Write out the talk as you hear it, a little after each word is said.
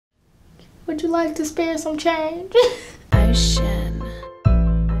Would you like to spare some change? I should.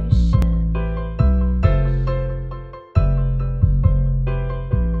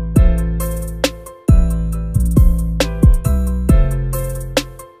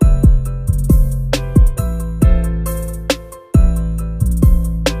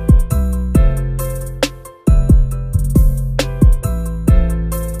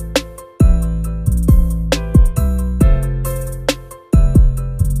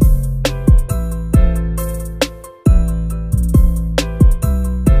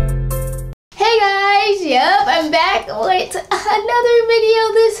 Yep, I'm back with another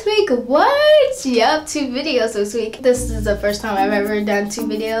video this week. What? Yep, 2 videos this week. This is the first time I've ever done 2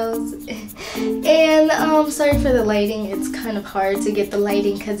 videos. And sorry for the lighting. It's kind of hard to get the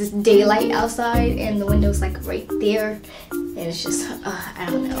lighting because it's daylight outside and the window's like right there. And it's just, I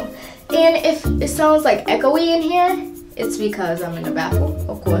don't know. And if it sounds like echoey in here, it's because I'm in the bathroom,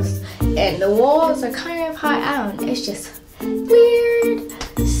 of course. And the walls are kind of high. I don't know, it's just weird.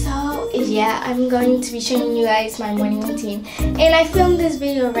 So yeah, I'm going to be showing you guys my morning routine, and I filmed this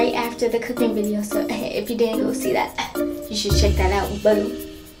video right after the cooking video, so if you didn't go see that, you should check that out. Boom,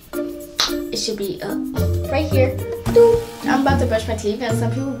 it should be up right here. I'm about to brush my teeth, and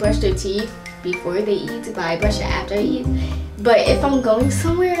some people brush their teeth before they eat, but I brush it after I eat. But if I'm going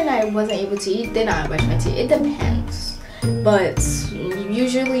somewhere and I wasn't able to eat, then I brush my teeth. It depends, but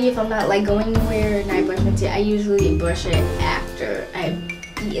usually if I'm not like going anywhere and I brush my teeth, I usually brush it after I've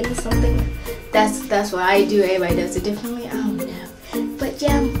eaten something. That's what I do. Everybody does it differently. I don't know, but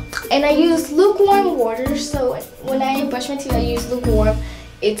yeah. And I use lukewarm water. So when I brush my teeth, I use lukewarm.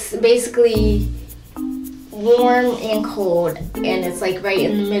 It's basically warm and cold, and it's like right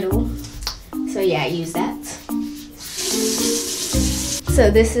in the middle. So yeah, I use that.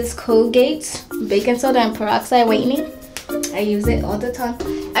 So this is Colgate baking soda and peroxide whitening. I use it all the time.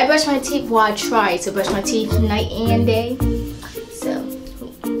 I brush my teeth, well, I try to brush my teeth night and day. So,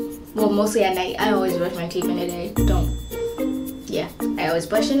 well, mostly at night. I always brush my teeth in the day. Yeah, I always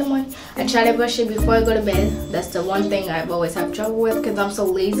brush in the morning. I try to brush it before I go to bed. That's the one thing I've always had trouble with because I'm so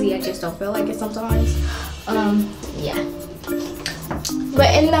lazy. I just don't feel like it sometimes. Yeah.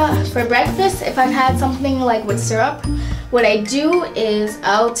 But for breakfast, if I've had something like with syrup, what I do is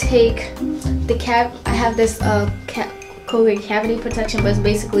I'll take the I have this Colgate cavity protection, but it's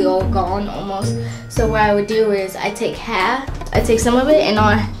basically all gone almost. So what I would do is I take some of it, and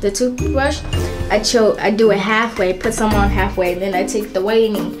on the toothbrush I do it halfway, put some on halfway, then I take the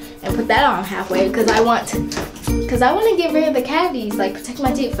whitening and put that on halfway because I want to get rid of the cavities, like protect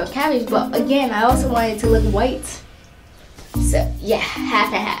my teeth from cavities, but again I also want it to look white. So yeah,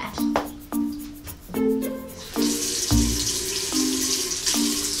 half and half.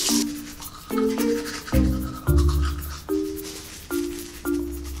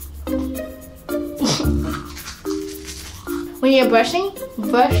 When you're brushing,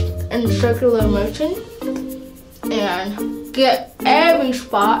 brush in circular motion and get every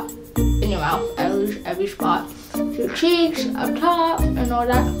spot in your mouth, at least every spot. Your cheeks, up top, and all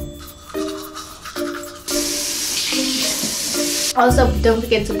that. Also, don't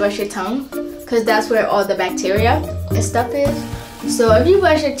forget to brush your tongue, because that's where all the bacteria and stuff is. So if you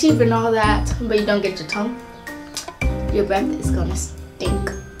brush your teeth and all that, but you don't get your tongue, your breath is gonna stink.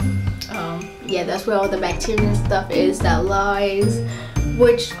 Yeah, that's where all the bacteria and stuff is that lies,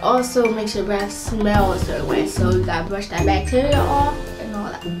 which also makes your breath smell a certain way. So you gotta brush that bacteria off and all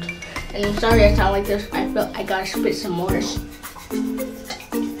that. And I'm sorry I sound like this. I feel I gotta spit some more.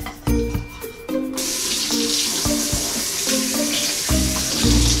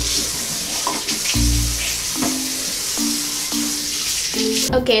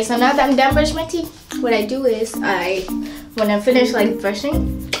 Okay, so now that I'm done brushing my teeth, what I do is when I'm finished like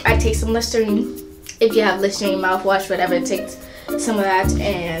brushing, I take some Listerine. If you have Listerine mouthwash, whatever, take some of that,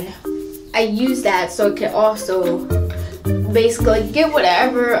 and I use that so it can also basically get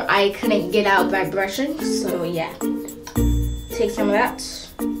whatever I couldn't get out by brushing. So yeah, take some of that.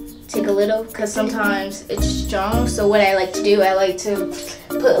 Take a little, because sometimes it's strong. So what I like to do, I like to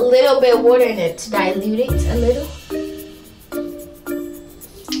put a little bit of water in it to dilute it a little.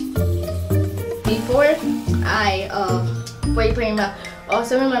 Before I put it in my mouth.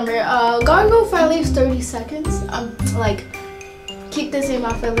 Also remember, gargle for at least 30 seconds. Like, keep this in your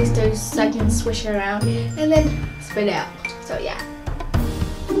mouth for at least 30 seconds, swish it around, and then spit it out. So yeah.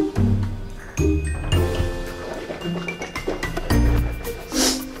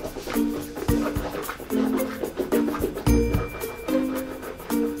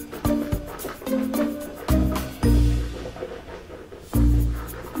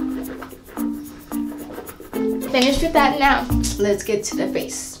 Finished with that. Now let's get to the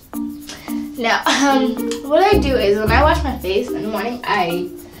face. Now, what I do is when I wash my face in the morning, I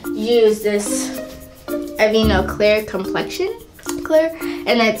use this Aveeno Clear Complexion Clear,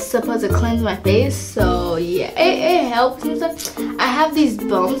 and it's supposed to cleanse my face. So yeah, it helps and stuff. I have these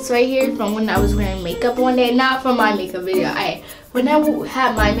bumps right here from when I was wearing makeup one day, not from my makeup video. When I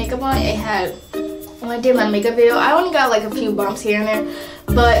had my makeup on, when I did my makeup video, I only got like a few bumps here and there.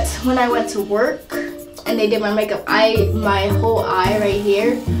 But when I went to work and they did my makeup, my whole eye right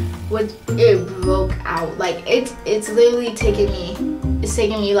here, it broke out. Like it's literally taking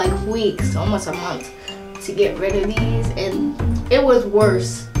me like weeks, almost a month, to get rid of these, and it was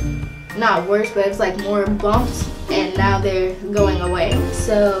worse. Not worse, but it's like more bumps, and now they're going away.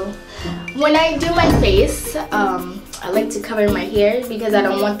 So when I do my face, I like to cover my hair because I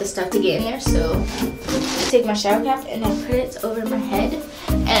don't want the stuff to get in there. So I take my shower cap and I put it over my head,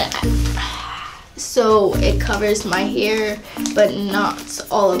 and so it covers my hair but not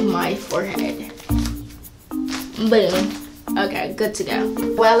all of my forehead. Boom. Okay, good to go.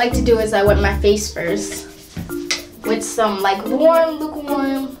 What I like to do is I wet my face first with some like warm,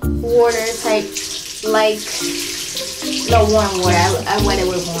 lukewarm water type, like, no, warm water. I wet it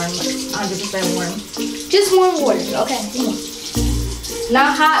with warm, 100% warm. Just warm water, okay?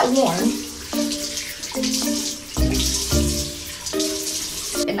 Not hot, warm.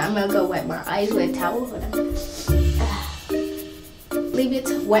 And I'm gonna go wet my eyes with a towel. Leave it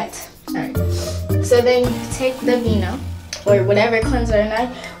wet. Alright. So then take the Aveeno or whatever cleanser, and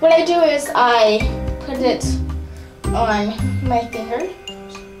what I do is I put it on my finger.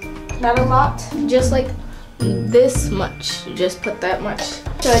 Not a lot, just like this much. Just put that much.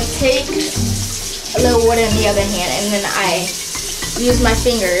 So I take a little water in the other hand, and then I use my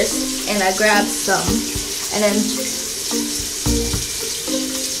fingers and I grab some, and then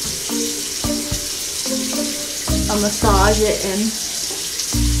I massage it in.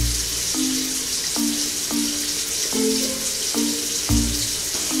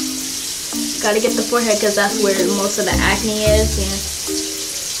 Gotta get the forehead because that's where most of the acne is. Yeah.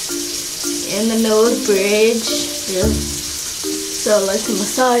 And the nose bridge. Yeah. So let's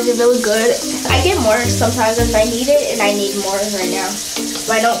massage it really good. I get more sometimes if I need it, and I need more right now. If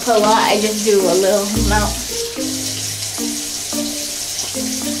I don't put a lot, I just do a little amount.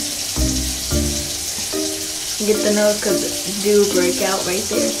 Get the nose because it do break out right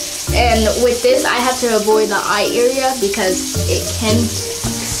there. And with this, I have to avoid the eye area because it can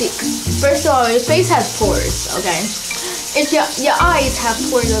see. First of all, your face has pores, okay? If your eyes have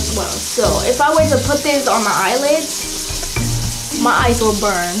pores as well. So if I were to put this on my eyelids, my eyes will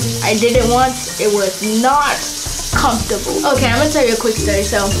burn. I did it once. It was not comfortable. Okay, I'm gonna tell you a quick story.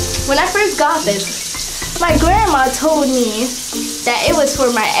 So when I first got this, my grandma told me that it was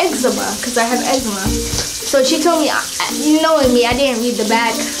for my eczema because I have eczema. So she told me, knowing me, I didn't read the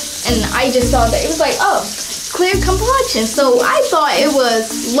back, and I just saw that it was like, oh, clear complexion. So I thought it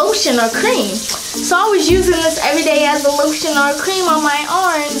was lotion or cream. So I was using this every day as a lotion or cream on my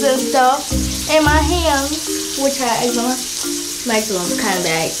arms and stuff, and my hands, which had eczema. My eczema was kind of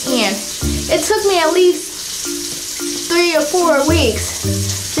bad, and it took me at least 3 or 4 weeks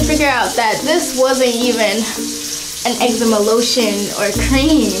to figure out that this wasn't even an eczema lotion or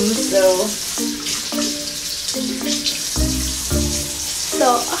cream.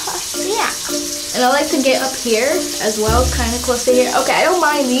 So yeah, and I like to get up here as well, kind of close to here. Okay, I don't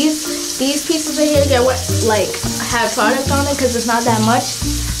mind these pieces of hair that like have product on it because it's not that much,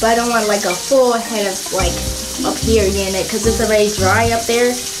 but I don't want like a full head of like up here in it because it's already dry up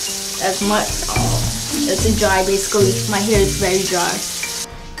there as much. Oh, it's dry basically. My hair is very dry.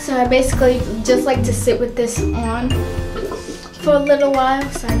 So I basically just like to sit with this on for a little while.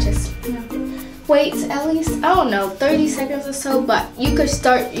 So I just, wait at least, I don't know, 30 seconds or so, but you could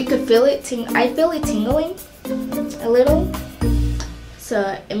feel it, I feel it tingling a little.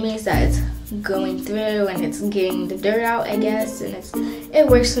 So it means that it's going through and it's getting the dirt out, I guess, and it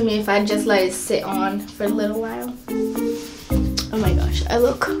works for me if I just let it sit on for a little while. Oh my gosh, I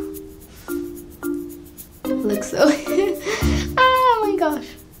look so, oh my gosh,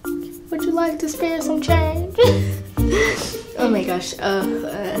 would you like to spare some change? Oh my gosh,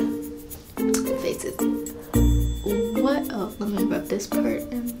 faces. What? Oh, let me rub this part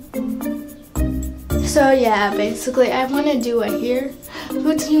in. So yeah, basically I want to do a hair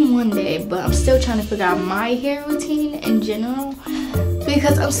routine one day, but I'm still trying to figure out my hair routine in general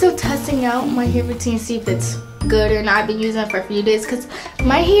because I'm still testing out my hair routine, see if it's good or not. I've been using it for a few days because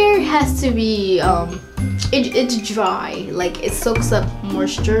my hair has to be it's dry, like it soaks up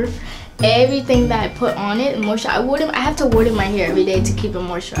moisture. Everything that I put on it, moisture, I have to water my hair every day to keep it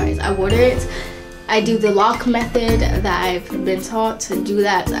moisturized. I water it I do the lock method that I've been taught to do.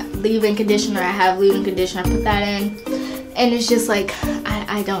 That leave-in conditioner, I have leave-in conditioner, I put that in, and it's just like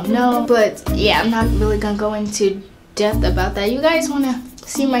I don't know. But yeah, I'm not really gonna go into depth about that. You guys want to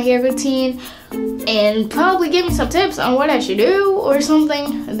see my hair routine and probably give me some tips on what I should do or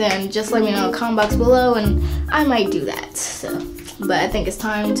something, then just let me know in the comment box below and I might do that. So, but I think it's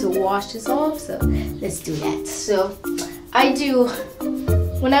time to wash this off, so let's do that. So I do,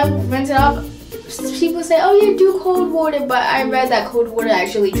 when I rinse it off, people say, oh, you do cold water, but I read that cold water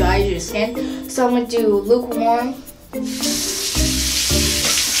actually dries your skin, so I'm gonna do lukewarm.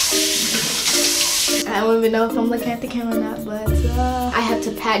 I don't even know if I'm looking at the camera or not, but I have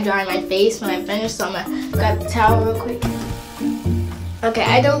to pat dry my face when I finish, so I'm gonna grab the towel real quick. Okay,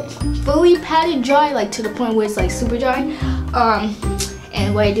 I don't fully pat it dry, like to the point where it's like super dry.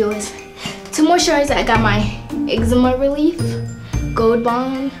 And what I do is, to moisturize, I got my eczema relief gold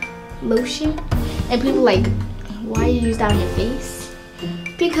bond lotion. And people like, why you use that on your face?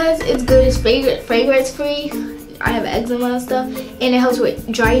 Because it's good, it's fragrance free. I have eczema and stuff, and it helps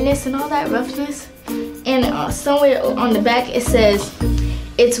with dryness and all that roughness. And somewhere on the back it says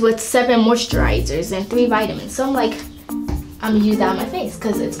it's with 7 moisturizers and 3 vitamins. So I'm like, I'm gonna use that on my face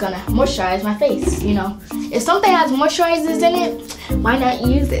because it's gonna moisturize my face, you know. If something has moisturizers in it, why not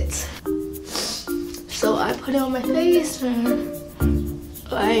use it? So I put it on my face and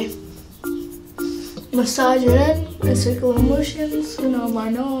I massage it in circular motions, you know, my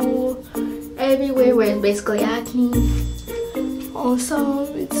nose, everywhere where it's basically acne. Also,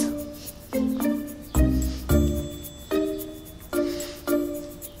 it's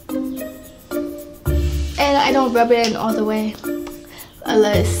and I don't rub it in all the way. I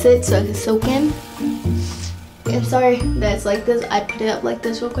let it sit so it can soak in. And sorry that's like this. I put it up like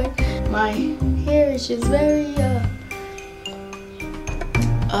this real quick. My hair is just very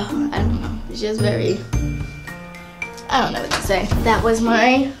I don't know. It's just very, I don't know what to say. That was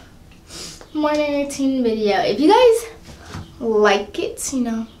my morning routine video. If you guys like it, you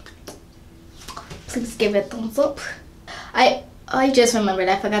know, please give it a thumbs up. I just remembered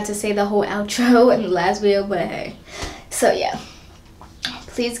I forgot to say the whole outro in the last video, but hey. So yeah,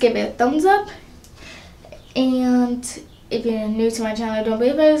 please give it a thumbs up. And if you're new to my channel, don't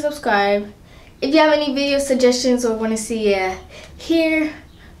forget to subscribe. If you have any video suggestions or want to see a hair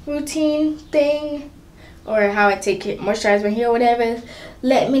routine thing or how I take it, moisturize my hair or whatever,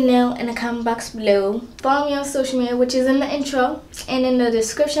 let me know in the comment box below. Follow me on social media, which is in the intro and in the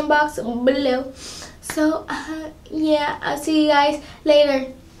description box below. So yeah, I'll see you guys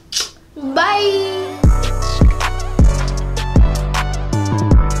later. Bye.